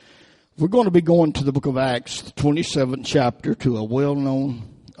We're going to be going to the book of Acts, the 27th chapter, to a well-known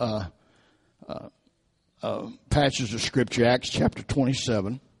passage of Scripture, Acts chapter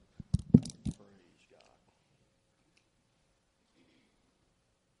 27.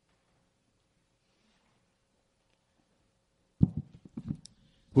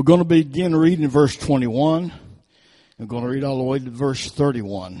 We're going to begin reading verse 21. We're going to read all the way to verse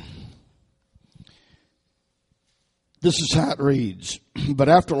 31. This is how it reads. But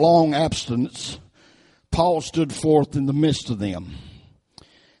after long abstinence, Paul stood forth in the midst of them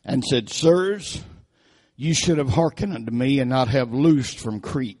and said, Sirs, you should have hearkened unto me and not have loosed from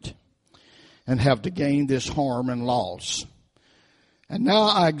Crete and have to gain this harm and loss. And now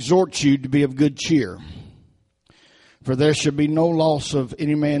I exhort you to be of good cheer, for there shall be no loss of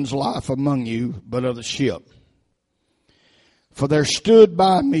any man's life among you, but of the ship. For there stood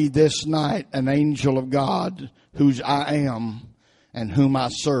by me this night an angel of God, whose I am and whom I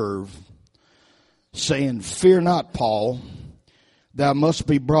serve, saying, Fear not, Paul, thou must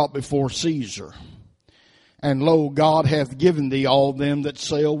be brought before Caesar. And lo, God hath given thee all them that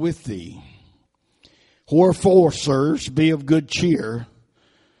sail with thee. Wherefore, sirs, be of good cheer,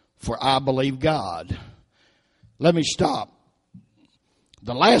 for I believe God. Let me stop.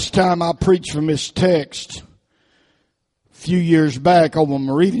 The last time I preached from this text, a few years back over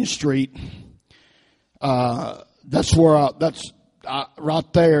Meridian Street, that's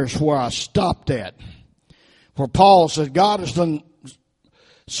right there is where I stopped at. Where Paul said, God has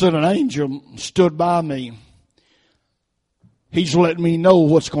sent an angel, stood by me. He's letting me know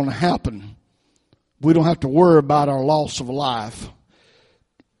what's going to happen. We don't have to worry about our loss of life.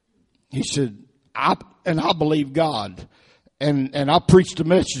 He said, I believe God. And I preached a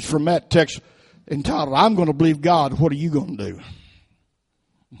message from that text entitled, I'm going to believe God. What are you going to do?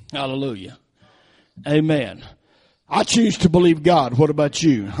 Hallelujah. Amen. I choose to believe God. What about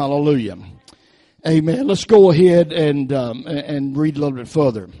you? Hallelujah. Amen. Let's go ahead and read a little bit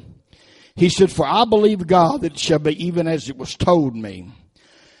further. He said, For I believe God that it shall be even as it was told me.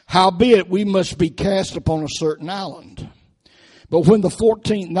 Howbeit we must be cast upon a certain island. But when the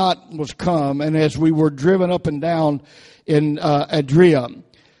 14th night was come, and as we were driven up and down in Adria,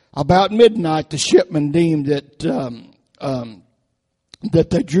 about midnight the shipmen deemed that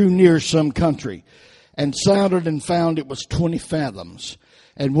they drew near some country, and sounded and found it was 20 fathoms.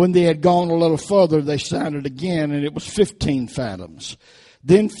 And when they had gone a little further, they sounded again, and it was 15 fathoms.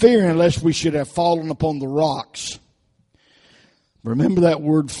 Then fearing lest we should have fallen upon the rocks. Remember that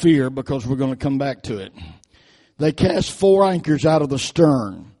word fear, because we're going to come back to it. They cast 4 anchors out of the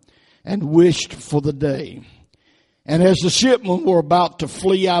stern and wished for the day. And as the shipmen were about to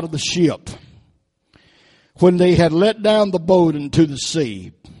flee out of the ship, when they had let down the boat into the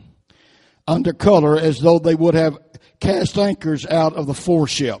sea, under color as though they would have cast anchors out of the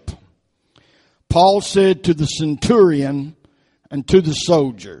foreship, Paul said to the centurion and to the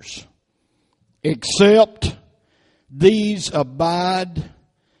soldiers, Except these abide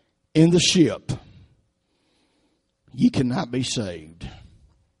in the ship, ye cannot be saved.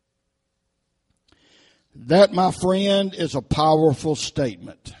 That, my friend, is a powerful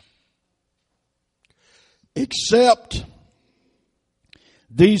statement. Except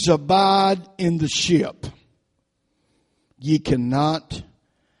these abide in the ship, ye cannot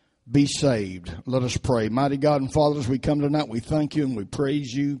be saved. Let us pray. Mighty God and Father, as we come tonight, we thank you and we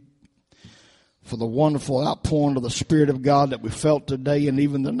praise you for the wonderful outpouring of the Spirit of God that we felt today and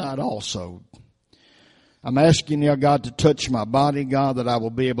even the night also. I'm asking you, God, to touch my body, God, that I will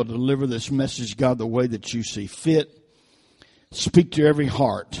be able to deliver this message, God, the way that you see fit. Speak to every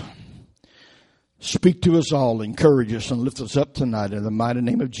heart. Speak to us all. Encourage us and lift us up tonight in the mighty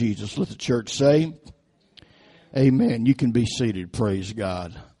name of Jesus. Let the church say, Amen. You can be seated. Praise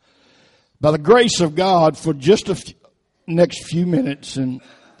God. By the grace of God, for just next few minutes, and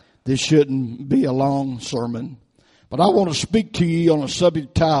this shouldn't be a long sermon, but I want to speak to you on a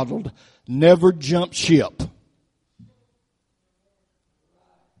subject titled, Never Jump Ship.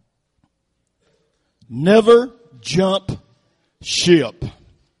 Never jump ship.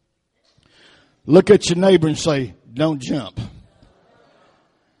 Look at your neighbor and say, don't jump.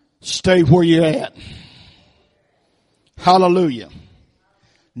 Stay where you're at. Hallelujah.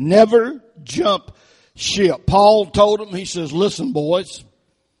 Never jump ship. Paul told them, he says, listen, boys,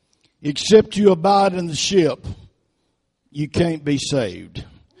 except you abide in the ship, you can't be saved.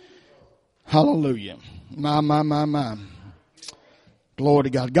 Hallelujah. My. Glory to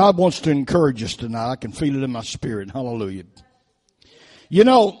God. God wants to encourage us tonight. I can feel it in my spirit. Hallelujah. You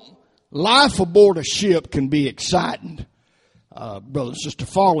know, life aboard a ship can be exciting. Brother and Sister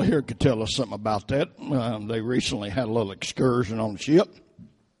Fowler here could tell us something about that. They recently had a little excursion on the ship.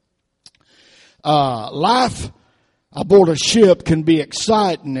 Life aboard a ship can be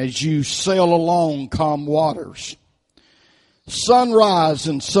exciting as you sail along calm waters. Sunrise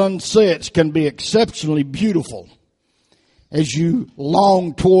and sunsets can be exceptionally beautiful as you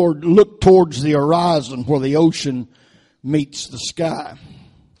look towards the horizon where the ocean meets the sky.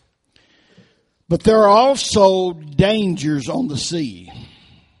 But there are also dangers on the sea.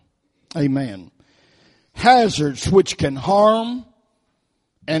 Amen. Hazards which can harm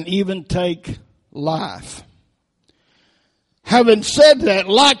and even take life. Having said that,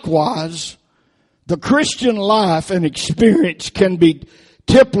 likewise, the Christian life and experience can be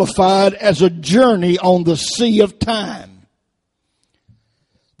typified as a journey on the sea of time.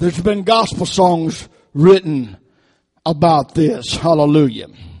 There's been gospel songs written about this. Hallelujah.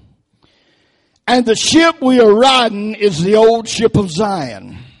 And the ship we are riding is the old ship of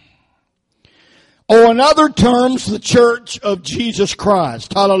Zion. Or in other terms, the church of Jesus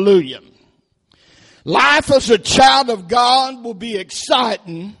Christ. Hallelujah. Life as a child of God will be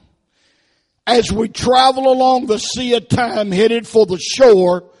exciting as we travel along the sea of time headed for the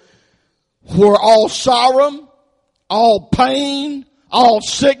shore where all sorrow, all pain, all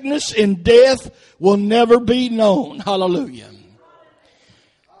sickness and death will never be known. Hallelujah.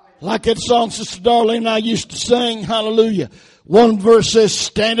 Like that song Sister Darlene and I used to sing, hallelujah. One verse says,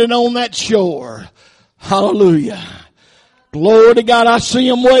 standing on that shore. Hallelujah. Glory to God, I see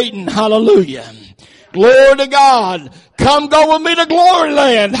him waiting. Hallelujah. Glory to God. Come go with me to glory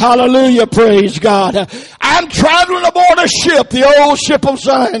land. Hallelujah. Praise God. I'm traveling aboard a ship, the old ship of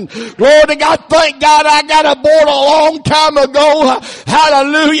Zion. Glory to God. Thank God I got aboard a long time ago.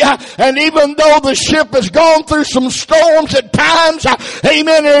 Hallelujah. And even though the ship has gone through some storms at times,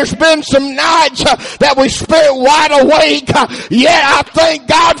 amen, there's been some nights that we spent wide awake. Yet I thank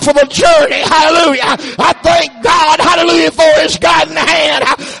God for the journey. Hallelujah. I thank God, hallelujah, for his guiding hand.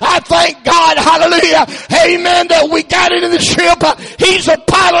 I thank God, hallelujah, amen, that we got into the ship. He's a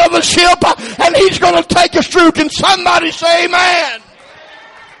pilot of the ship, and he's going to take us through. Can somebody say amen?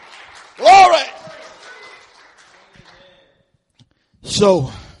 Glory.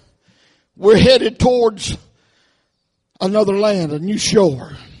 So, we're headed towards another land, a new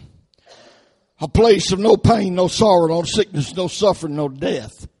shore. A place of no pain, no sorrow, no sickness, no suffering, no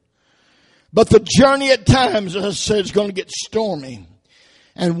death. But the journey at times, as I said, is going to get stormy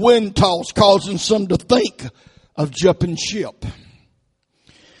and wind tossed, causing some to think of jumping ship.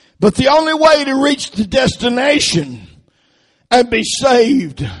 But the only way to reach the destination and be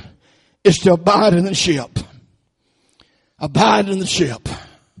saved is to abide in the ship. Abide in the ship.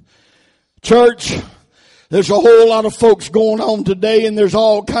 Church, there's a whole lot of folks going on today, and there's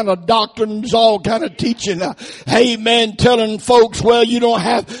all kind of doctrines, all kind of teaching. Amen. Telling folks, well, you don't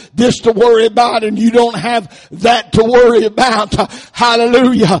have this to worry about and you don't have that to worry about.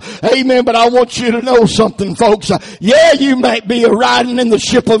 Hallelujah. Amen. But I want you to know something, folks. Yeah, you might be riding in the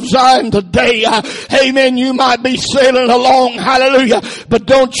ship of Zion today. Amen. You might be sailing along. Hallelujah. But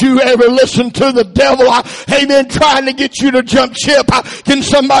don't you ever listen to the devil. Amen. Trying to get you to jump ship. Can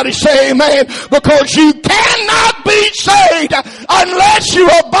somebody say amen? Because you cannot be saved unless you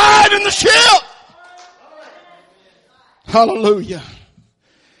abide in the ship. Hallelujah.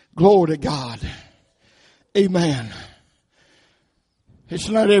 Glory to God. Amen. It's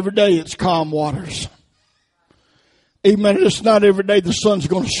not every day it's calm waters. Amen. It's not every day the sun's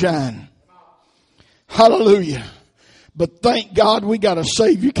going to shine. Hallelujah. But thank God we got a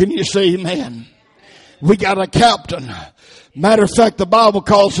Savior. Can you say amen? We got a captain. Matter of fact, the Bible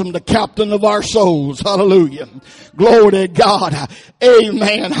calls him the captain of our souls. Hallelujah. Glory to God.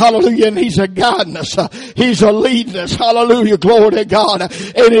 Amen. Hallelujah. And he's a guiding us. He's a leading us. Hallelujah. Glory to God. And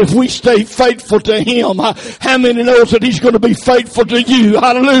if we stay faithful to him, how many knows that he's going to be faithful to you?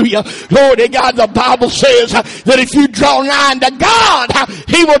 Hallelujah. Glory to God. The Bible says that if you draw nigh to God,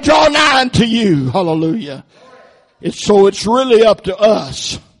 he will draw nigh to you. Hallelujah. So it's really up to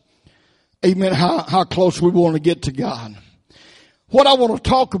us. Amen. How close we want to get to God. What I want to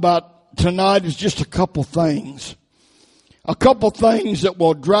talk about tonight is just a couple things. A couple things that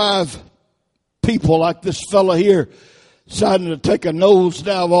will drive people like this fella here deciding to take a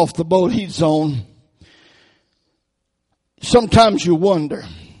nosedive off the boat he's on. Sometimes you wonder,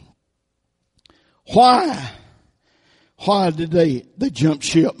 why did they jump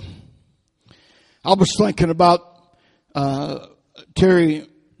ship? I was thinking about Terry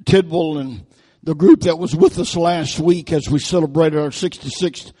Tidwell and the group that was with us last week as we celebrated our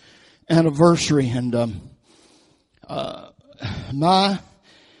 66th anniversary. And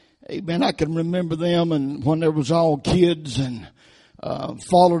amen, I can remember them and when there was all kids and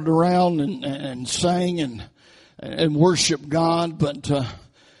followed around and sang and worshiped God. But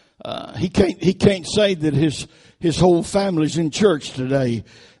He can't say that his whole family's in church today.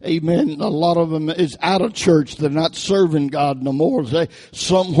 Amen. A lot of them is out of church. They're not serving God no more.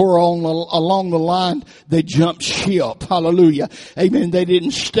 Somewhere along the line, they jumped ship. Hallelujah. Amen. They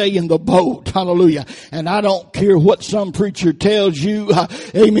didn't stay in the boat. Hallelujah. And I don't care what some preacher tells you.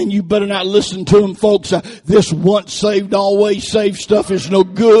 Amen. You better not listen to them, folks. This once saved, always saved stuff is no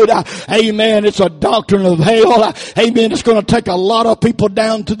good. Amen. It's a doctrine of hell. Amen. It's going to take a lot of people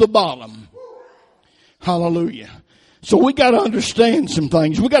down to the bottom. Hallelujah. So we got to understand some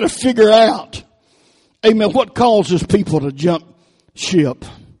things. We got to figure out, amen, what causes people to jump ship.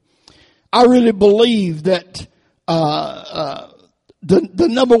 I really believe that the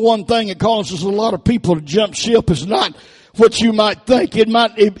number one thing that causes a lot of people to jump ship is not what you might think.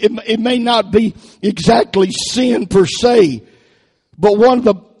 It may not be exactly sin per se, but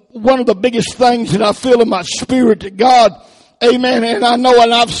one of the biggest things that I feel in my spirit that God, amen, and I know,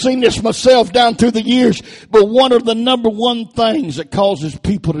 and I've seen this myself down through the years, but one of the number one things that causes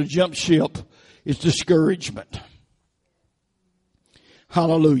people to jump ship is discouragement.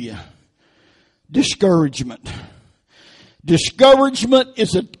 Hallelujah. Discouragement. Discouragement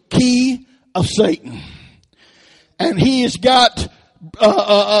is a key of Satan. And he has got,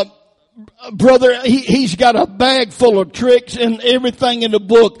 brother, he's got a bag full of tricks and everything in the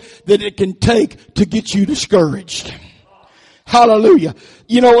book that it can take to get you discouraged. Hallelujah.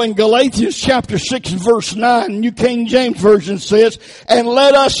 You know, in Galatians chapter 6 and verse 9, New King James Version says, and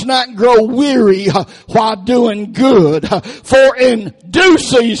let us not grow weary while doing good, for in due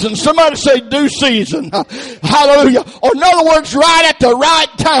season, somebody say due season, hallelujah, or in other words, right at the right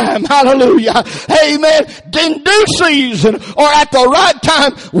time, hallelujah, amen, in due season, or at the right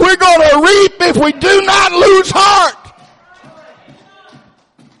time, we're going to reap if we do not lose heart.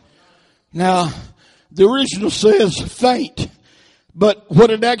 Now, the original says faint. But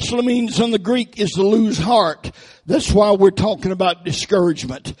what it actually means in the Greek is to lose heart. That's why we're talking about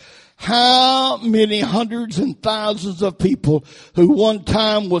discouragement. How many hundreds and thousands of people who one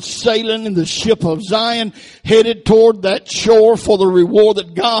time was sailing in the ship of Zion, headed toward that shore for the reward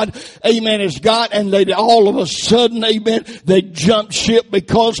that God, amen, has got, and they all of a sudden, amen, they jumped ship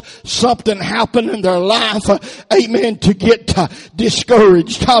because something happened in their life, amen, to get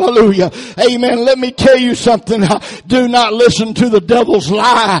discouraged. Hallelujah. Amen. Let me tell you something. Do not listen to the devil's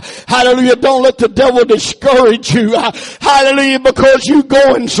lie. Hallelujah. Don't let the devil discourage you. Hallelujah. Because you're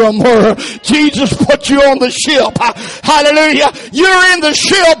going somewhere. Jesus put you on the ship. Hallelujah. You're in the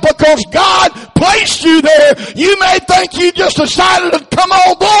ship because God placed you there. You may think you just decided to come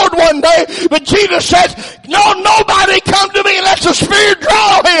on board one day, but Jesus says, no, nobody come to me unless the Spirit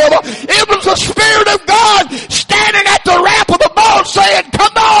draw him. It was the Spirit of God standing at the ramp of the boat saying,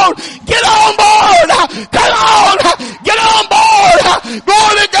 come on, get on board. Come on, get on board.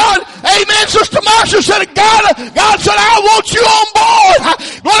 Glory to God. Amen. Sister Marsha said, God said, I want you on board.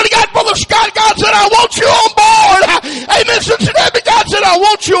 Glory to God. Brother Scott, God said, I want you on board. Amen. Sister Debbie, God said, I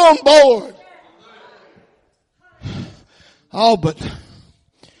want you on board. Oh, but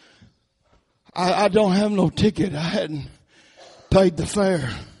I don't have no ticket. I hadn't paid the fare.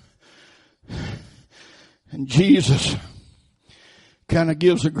 And Jesus kind of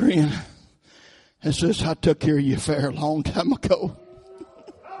gives a grin and says, I took care of your fare a long time ago.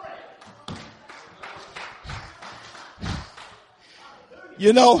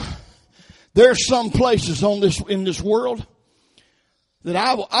 You know, there's some places in this world that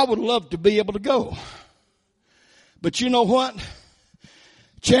I would love to be able to go. But you know what?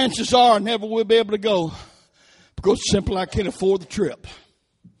 Chances are I never will be able to go because simply I can't afford the trip.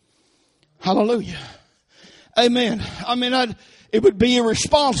 Hallelujah. Amen. I mean, it would be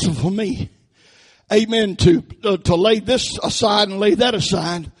irresponsible for me, amen, to lay this aside and lay that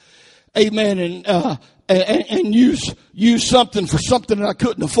aside, amen, and use something for something that I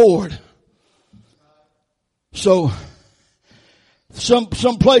couldn't afford. So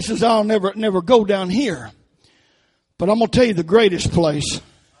some places I'll never go down here. But I'm going to tell you the greatest place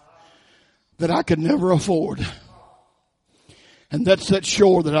that I could never afford. And that's that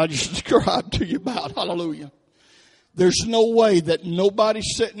shore that I just described to you about. Hallelujah. There's no way that nobody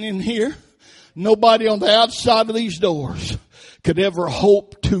sitting in here, nobody on the outside of these doors could ever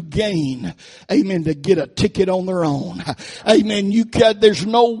hope to gain, amen, to get a ticket on their own. Amen. There's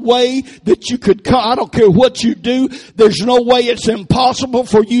no way that you could come. I don't care what you do. There's no way it's impossible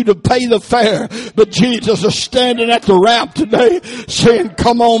for you to pay the fare. But Jesus is standing at the ramp today saying,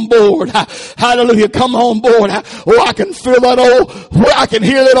 come on board. Hallelujah. Come on board. Oh, I can feel I can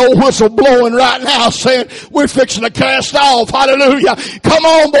hear that old whistle blowing right now saying, we're fixing to cast off. Hallelujah. Come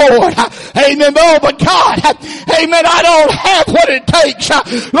on board. Amen. Oh, but God, amen, I don't have what it takes.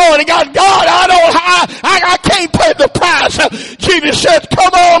 Lord God, I can't pay the price. Jesus says,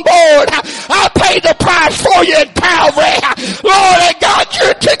 come on board. I paid the price for you at Calvary. Lord God,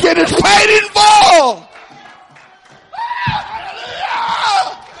 your ticket is paid in full.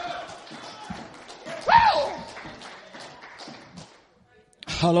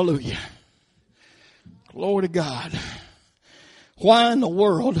 Hallelujah. Glory to God. Why in the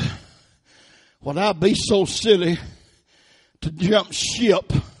world would I be so silly to jump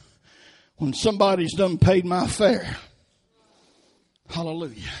ship when somebody's done paid my fare?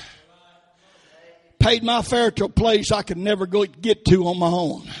 Hallelujah. Paid my fare to a place I could never get to on my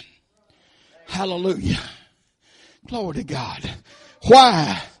own. Hallelujah. Glory to God.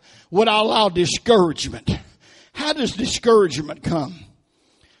 Why would I allow discouragement? How does discouragement come?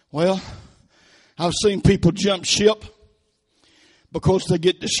 Well, I've seen people jump ship because they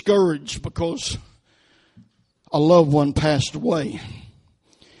get discouraged because a loved one passed away.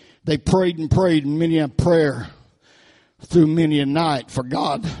 They prayed and prayed many a prayer through many a night for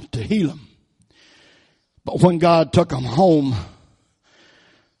God to heal them. But when God took them home,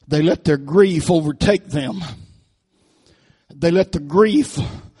 they let their grief overtake them. They let the grief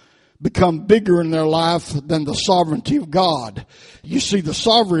become bigger in their life than the sovereignty of God. You see, the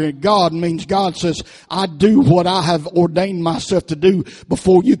sovereignty of God means God says, I do what I have ordained myself to do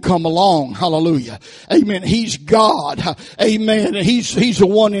before you come along. Hallelujah. Amen. He's God. Amen. He's the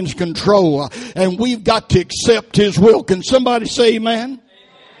one in control. And we've got to accept His will. Can somebody say amen? Amen.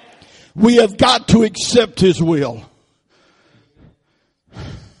 We have got to accept His will.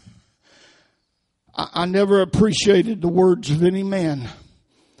 I never appreciated the words of any man.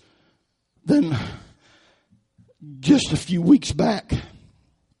 Then, just a few weeks back,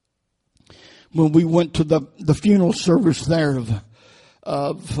 when we went to the funeral service there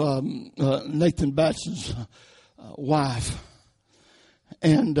of Nathan Battson's wife,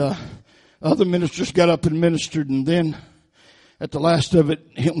 and other ministers got up and ministered, and then at the last of it,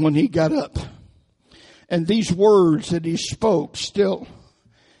 when he got up, and these words that he spoke still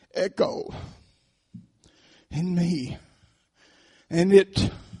echo in me, and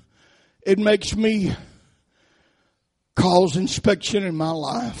it makes me cause inspection in my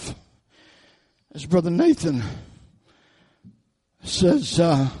life. As Brother Nathan says,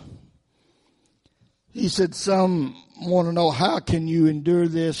 he said, some want to know, how can you endure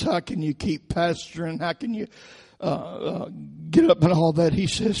this? How can you keep pastoring? How can you get up and all that? He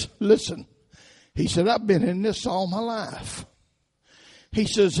says, listen, he said, I've been in this all my life. He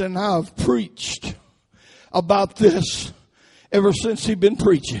says, and I've preached about this ever since he'd been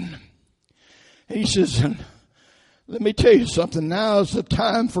preaching. He says, and let me tell you something. Now is the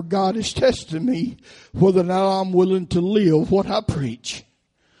time for God is testing me whether or not I'm willing to live what I preach.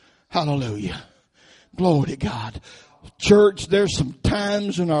 Hallelujah. Glory to God. Church, there's some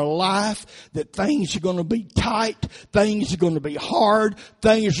times in our life that things are going to be tight, things are going to be hard,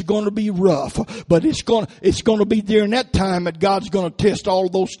 things are going to be rough. But it's going to be during that time that God's going to test all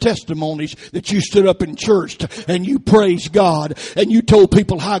those testimonies that you stood up in church and you praised God and you told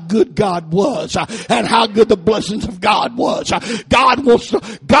people how good God was and how good the blessings of God was. God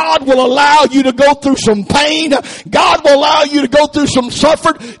will allow you to go through some pain. God will allow you to go through some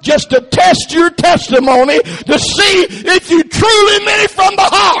suffering just to test your testimony to see if you truly mean it from the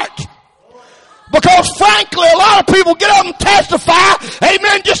heart. Because frankly, a lot of people get up and testify,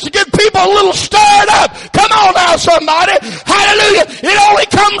 amen, just to get people a little stirred up. Come on now, somebody. Hallelujah. It only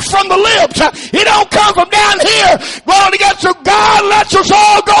comes from the lips. It don't come from down here. Glory to God. So God lets us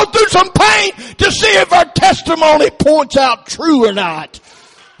all go through some pain to see if our testimony points out true or not.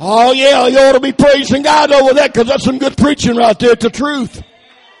 Oh yeah, you ought to be praising God over that, because that's some good preaching right there. It's the truth.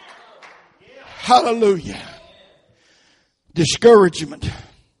 Hallelujah. Discouragement.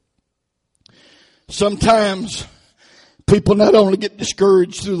 Sometimes people not only get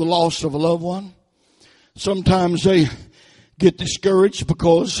discouraged through the loss of a loved one, sometimes they get discouraged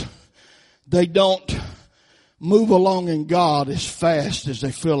because they don't move along in God as fast as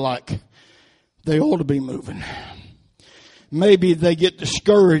they feel like they ought to be moving. Maybe they get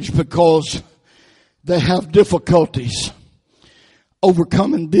discouraged because they have difficulties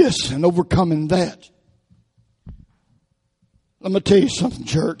overcoming this and overcoming that. Let me tell you something,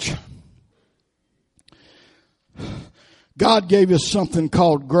 church. God gave us something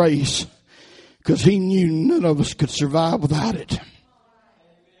called grace because He knew none of us could survive without it.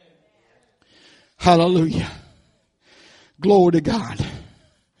 Hallelujah. Glory to God.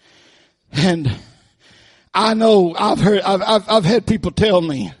 And I know I've had people tell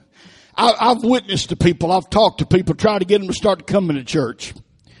me, I've witnessed to people, I've talked to people, tried to get them to start coming to church.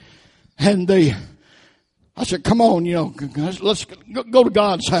 And I said, come on, let's go to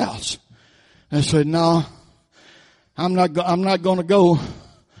God's house. I said, no, I'm not going to go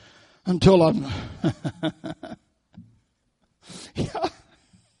until I'm, yeah.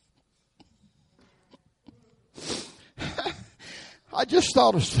 I just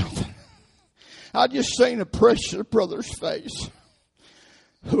thought of something. I just seen a precious brother's face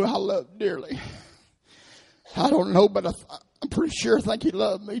who I love dearly. I don't know, but I'm pretty sure I think he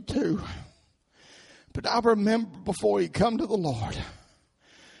loved me too. But I remember before he come to the Lord,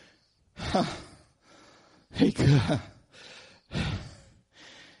 he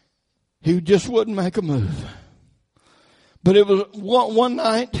just wouldn't make a move. But it was one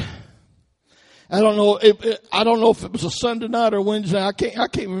night. I don't know if it was a Sunday night or Wednesday. I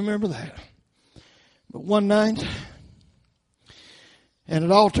can't remember that. But one night, and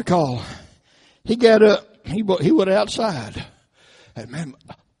at altar call, he got up. He went outside, and man,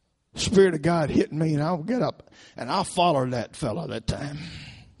 Spirit of God hit me, and I'll get up and I'll follow that fellow that time.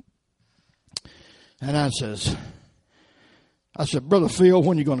 And I said, Brother Phil,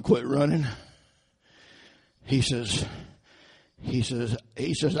 when are you going to quit running? He says,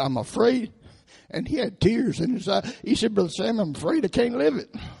 I'm afraid. And he had tears in his eyes. He said, Brother Sam, I'm afraid I can't live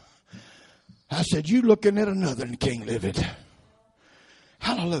it. I said, you looking at another and can't live it.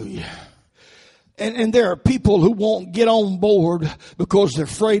 Hallelujah. And there are people who won't get on board because they're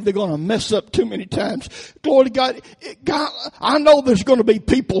afraid they're going to mess up too many times. Glory to God. I know there's going to be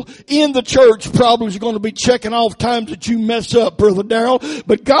people in the church probably is going to be checking off times that you mess up, Brother Darrell,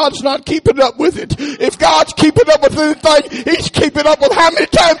 but God's not keeping up with it. If God's keeping up with anything, He's keeping up with how many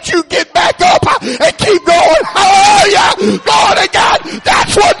times you get back up and keep going. Hallelujah. Glory to God.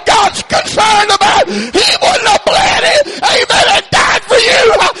 That's what God's concerned about. He wouldn't have bled it. Amen. And died for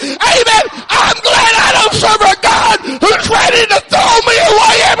you. Amen. I'm glad I don't serve a God who's ready to throw me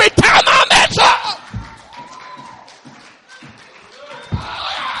away every time I mess up.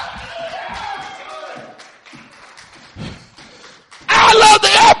 I love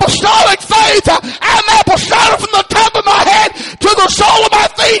the apostolic faith. I'm apostolic from the top of my head to the sole of my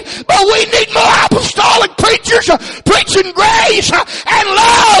feet. But we need more apostolic preachers preaching grace and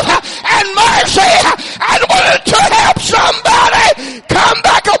love and mercy and wanting to help somebody come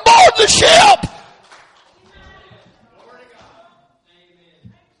back aboard the ship.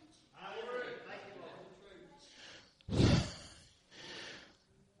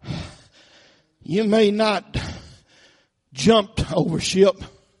 You may not jumped over ship.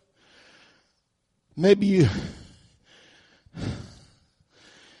 Maybe you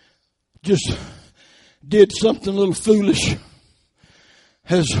just did something a little foolish.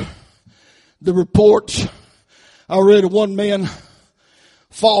 As the reports, I read of one man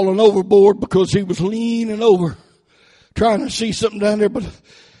falling overboard because he was leaning over trying to see something down there, but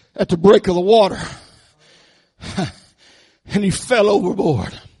at the break of the water, and he fell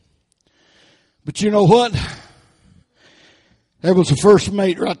overboard. But you know what? There was a first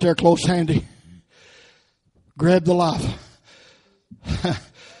mate right there close handy. Grabbed the life.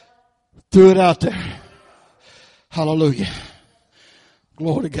 Threw it out there. Hallelujah.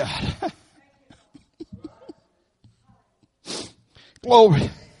 Glory to God. Glory.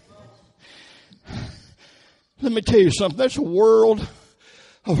 Let me tell you something. There's a world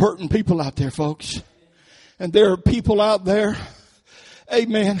of hurting people out there, folks. And there are people out there,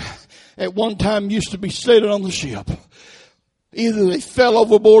 amen, at one time used to be sitting on the ship. Either they fell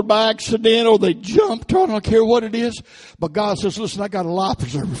overboard by accident or they jumped. I don't care what it is. But God says, listen, I got a life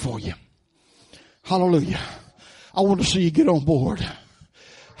preserver for you. Hallelujah. I want to see you get on board.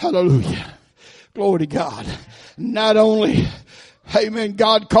 Hallelujah. Glory to God. Not only, amen,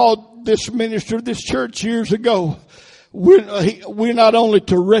 God called this minister, this church years ago. We're not only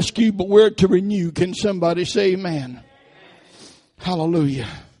to rescue, but we're to renew. Can somebody say amen? Hallelujah.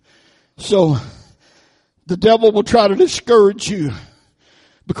 So, the devil will try to discourage you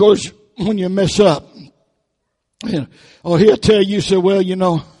because when you mess up, or he'll tell you, say, well, you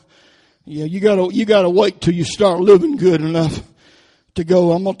gotta wait till you start living good enough to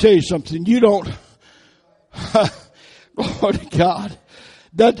go. I'm gonna tell you something. You don't, Lord God,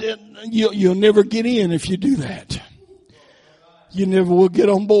 you'll never get in if you do that. You never will get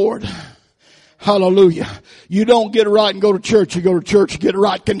on board. Hallelujah. You don't get it right and go to church. You go to church and get it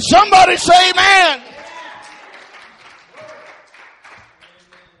right. Can somebody say amen?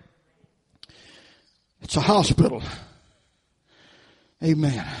 It's a hospital.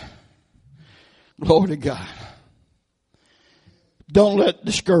 Amen. Glory to God. Don't let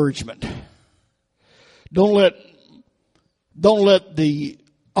discouragement. Don't let the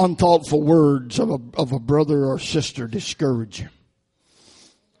unthoughtful words of a brother or sister discourage you.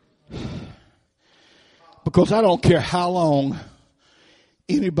 Because I don't care how long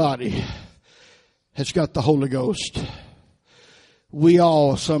anybody has got the Holy Ghost, we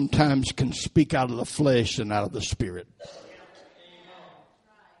all sometimes can speak out of the flesh and out of the Spirit.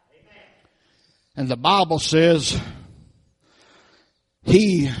 And the Bible says,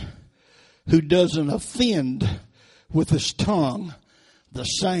 he who doesn't offend with his tongue, the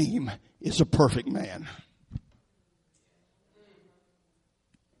same is a perfect man.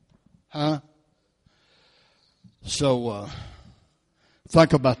 Huh? So,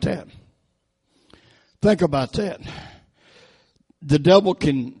 think about that. Think about that. The devil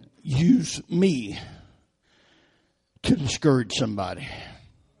can use me to discourage somebody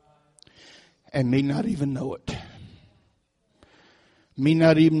and me not even know it. Me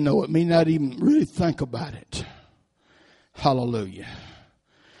not even know it. Me not even really think about it. Hallelujah.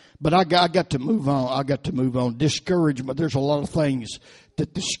 But I got to move on. I got to move on. Discouragement. There's a lot of things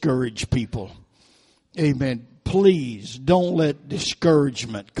that discourage people. Amen. Please don't let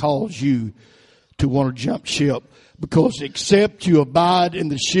discouragement cause you to want to jump ship. Because except you abide in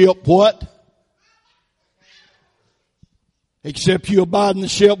the ship, what? Except you abide in the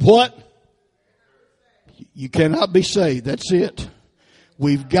ship, what? You cannot be saved. That's it.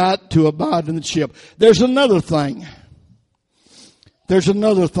 We've got to abide in the ship. There's another thing. There's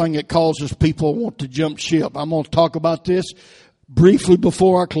another thing that causes people want to jump ship. I'm going to talk about this briefly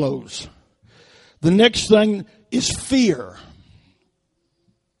before I close. The next thing is fear.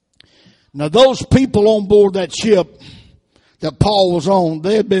 Now those people on board that ship that Paul was on,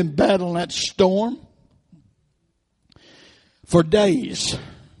 they had been battling that storm for days.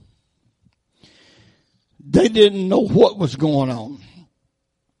 They didn't know what was going on.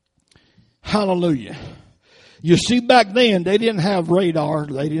 Hallelujah. You see, back then, they didn't have radar.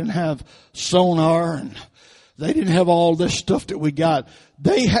 They didn't have sonar. And they didn't have all this stuff that we got.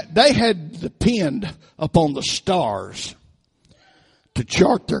 They had depend upon the stars to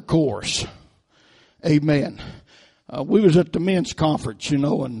chart their course. Amen. We was at the men's conference,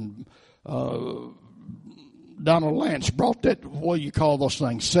 and Donald Lance brought that, what do you call those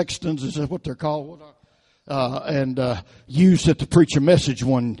things? Sextants, is that what they're called? And used it to preach a message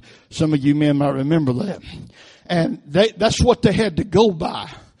one. Some of you men might remember that. And that's what they had to go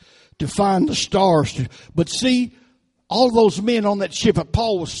by to find the stars. But see, all those men on that ship that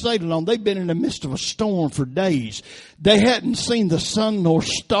Paul was sailing on, they'd been in the midst of a storm for days. They hadn't seen the sun nor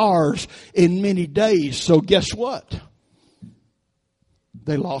stars in many days. So guess what?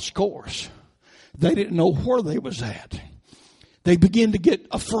 They lost course. They didn't know where they was at. They began to get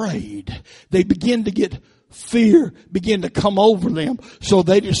afraid. They began to get fear began to come over them. So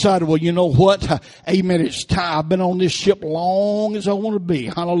they decided, well, you know what? Amen. It's time. I've been on this ship long as I want to be.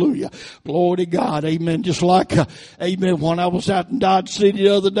 Hallelujah. Glory to God. Amen. Just like, amen, when I was out in Dodge City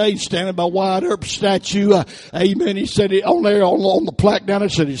the other day, standing by Wyatt Earp's statue, amen, he said it on there on the plaque down there,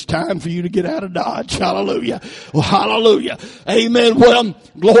 said it's time for you to get out of Dodge. Hallelujah. Well, hallelujah. Amen. Well,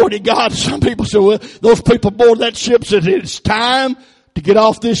 glory to God. Some people say, well, those people aboard that ship said it's time to get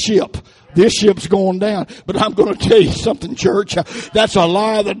off this ship. This ship's going down. But I'm going to tell you something, church. That's a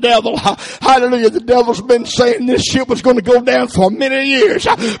lie of the devil. Hallelujah. The devil's been saying this ship was going to go down for many years.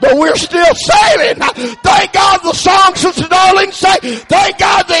 But we're still sailing. Thank God the song, Sister Darling, say, thank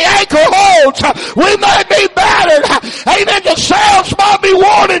God the anchor holds. We may be battered. Amen. The sails might be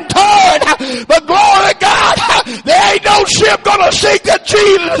worn and torn. But glory to God, there ain't no ship going to sink that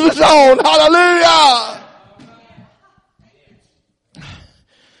Jesus is on. Hallelujah.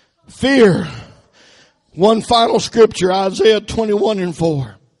 Fear. One final scripture, Isaiah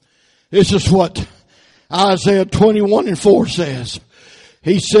 21:4. This is what Isaiah 21:4 says.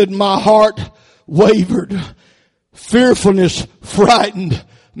 He said, my heart wavered. Fearfulness frightened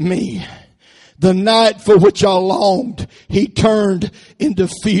me. The night for which I longed, he turned into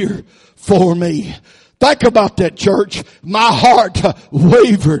fear for me. Think about that, church. My heart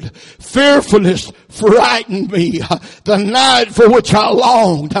wavered. Fearfulness frightened me. The night for which I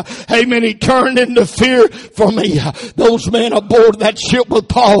longed, amen, he turned into fear for me. Those men aboard that ship with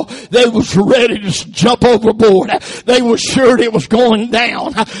Paul, they was ready to jump overboard. They were sure it was going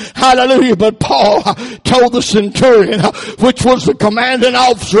down. Hallelujah. But Paul told the centurion, which was the commanding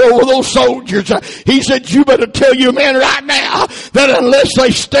officer over those soldiers, he said, you better tell your men right now that unless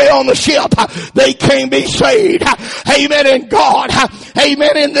they stay on the ship, they can't be saved. Amen. In God.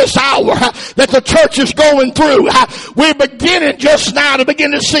 Amen. In this hour that the church is going through, we're beginning just now to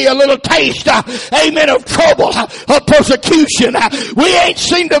begin to see a little taste, amen, of trouble, of persecution. We ain't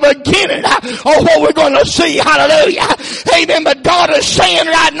seen the beginning of what we're going to see. Hallelujah. Amen. But God is saying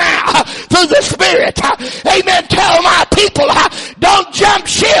right now through the Spirit, amen, tell my people, don't jump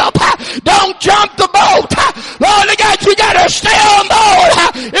ship. Don't jump the boat. Lord God, you got to stay on board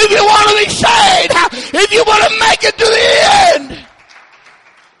if you want to be saved, if you want to make it to the end.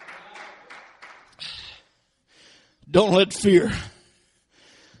 Don't let fear,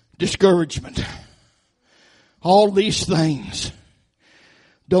 discouragement, all these things,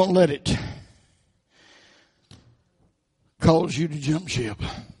 don't let it cause you to jump ship.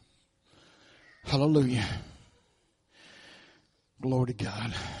 Hallelujah. Glory to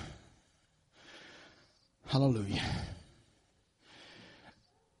God. Hallelujah.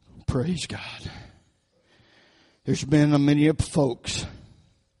 Praise God. There's been many folks,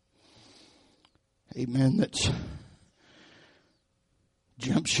 amen, that's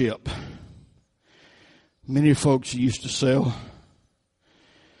jump ship. Many folks used to sail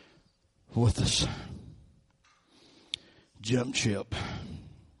with us. Jump ship.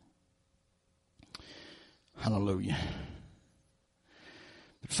 Hallelujah.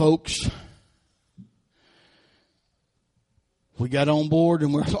 But folks, we got on board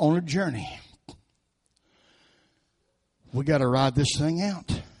and we're on a journey. We got to ride this thing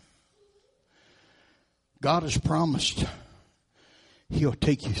out. God has promised He'll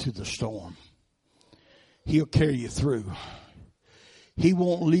take you through the storm. He'll carry you through. He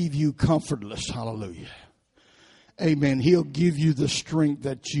won't leave you comfortless. Hallelujah. Amen. He'll give you the strength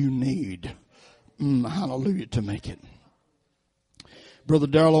that you need. Hallelujah, to make it. Brother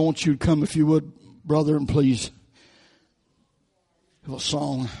Darrell, I want you to come if you would, brother, and please have a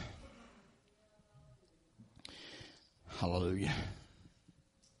song. Hallelujah.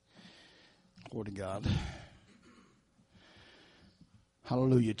 Glory to God.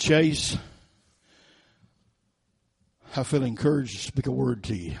 Hallelujah. Chase, I feel encouraged to speak a word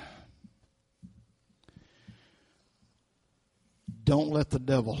to you. Don't let the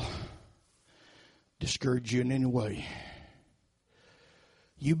devil discourage you in any way.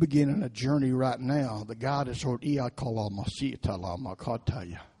 You beginning a journey right now. The God is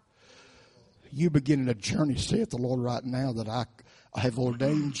you beginning a journey, saith the Lord, right now that I have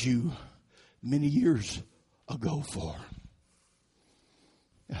ordained you many years ago for.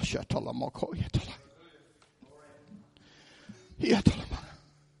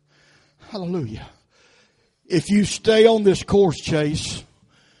 Hallelujah. If you stay on this course, Chase,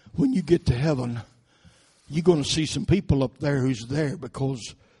 when you get to heaven, you're going to see some people up there who's there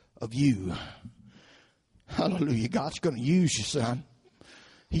because of you. Hallelujah. God's going to use you, son.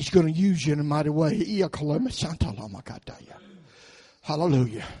 He's going to use you in a mighty way.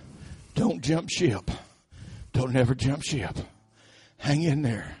 Hallelujah. Don't jump ship. Don't ever jump ship. Hang in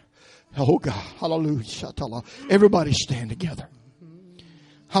there. Oh God. Hallelujah. Everybody stand together.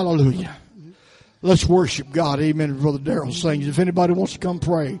 Hallelujah. Let's worship God. Amen. Brother Darrell sings. If anybody wants to come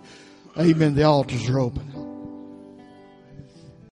pray, amen. The altars are open.